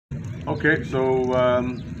Okay, so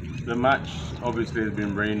the match obviously has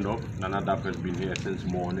been rained off. Nanadap has been here since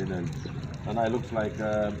morning, and it looks like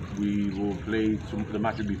we will play. The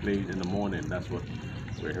match will be played in the morning. That's what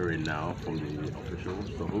we're hearing now from the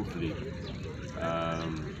officials. So hopefully,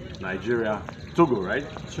 Nigeria, Togo, right?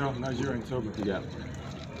 Sure, Nigeria and Togo. Yeah.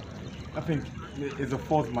 I think it's a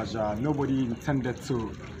force majeure. Nobody intended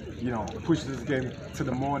to, push this game to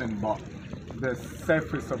the morning, but the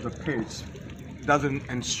surface of the pitch doesn't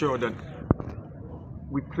ensure that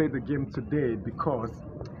we play the game today because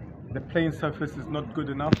the playing surface is not good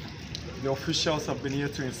enough. The officials have been here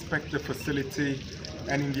to inspect the facility,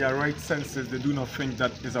 and in their right senses, they do not think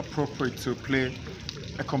that it's appropriate to play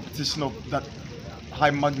a competition of that high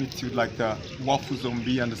magnitude like the Wafu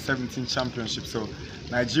Zombie and the 17 championship. So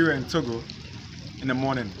Nigeria and Togo in the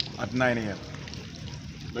morning at 9 a.m.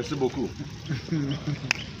 Merci beaucoup.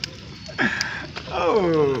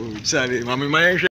 Oh, Charlie,